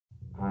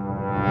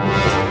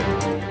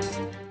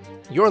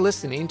You're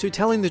listening to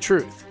Telling the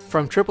Truth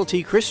from Triple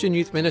T Christian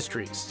Youth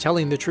Ministries,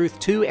 telling the truth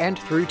to and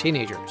through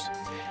teenagers.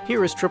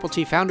 Here is Triple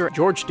T founder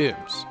George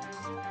Dooms.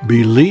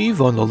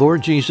 Believe on the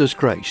Lord Jesus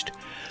Christ.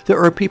 There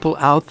are people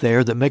out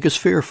there that make us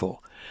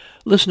fearful.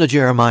 Listen to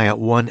Jeremiah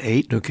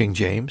 1:8, New King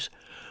James.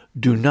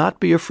 Do not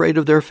be afraid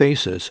of their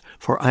faces,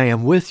 for I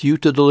am with you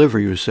to deliver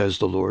you, says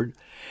the Lord.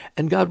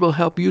 And God will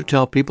help you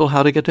tell people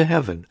how to get to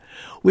heaven.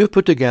 We have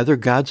put together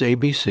God's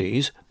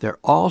ABCs. They're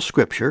all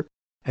Scripture,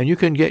 and you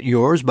can get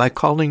yours by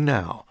calling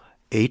now,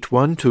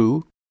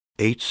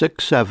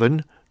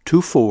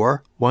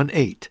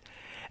 812-867-2418.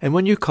 And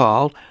when you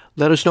call,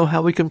 let us know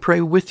how we can pray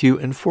with you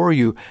and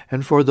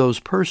for those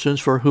persons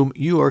for whom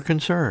you are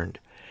concerned.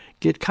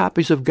 Get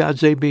copies of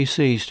God's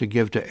ABCs to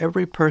give to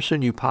every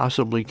person you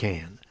possibly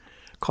can.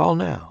 Call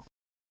now,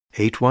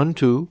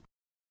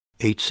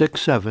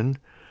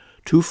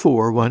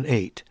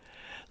 812-867-2418.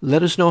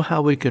 Let us know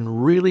how we can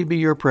really be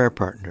your prayer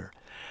partner,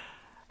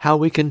 how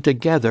we can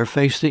together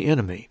face the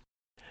enemy.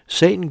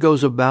 Satan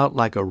goes about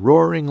like a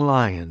roaring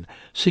lion,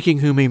 seeking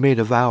whom he may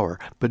devour,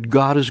 but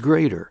God is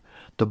greater.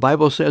 The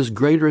Bible says,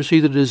 greater is he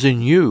that is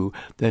in you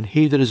than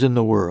he that is in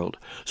the world.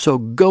 So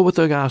go with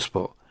the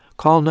gospel.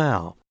 Call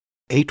now,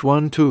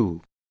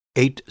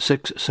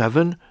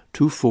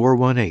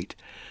 812-867-2418.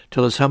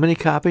 Tell us how many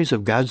copies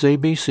of God's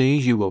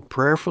ABCs you will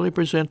prayerfully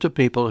present to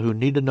people who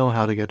need to know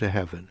how to get to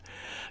heaven.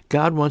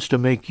 God wants to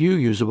make you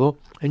usable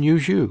and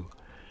use you.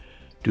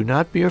 Do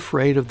not be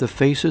afraid of the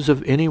faces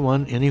of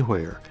anyone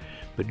anywhere,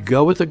 but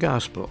go with the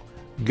gospel.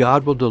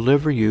 God will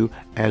deliver you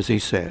as he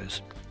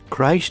says.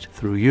 Christ,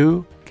 through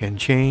you, can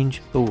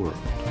change the world.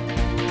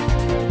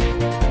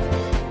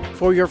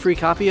 For your free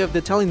copy of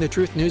the Telling the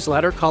Truth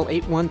newsletter, call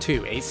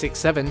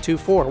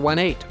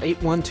 812-867-2418,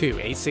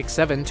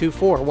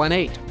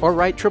 812-867-2418, or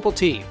write Triple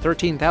T,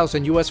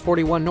 13,000 U.S.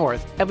 41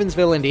 North,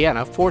 Evansville,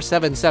 Indiana,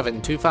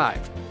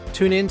 47725.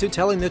 Tune in to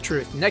Telling the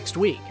Truth next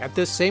week at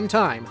this same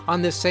time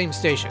on this same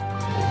station.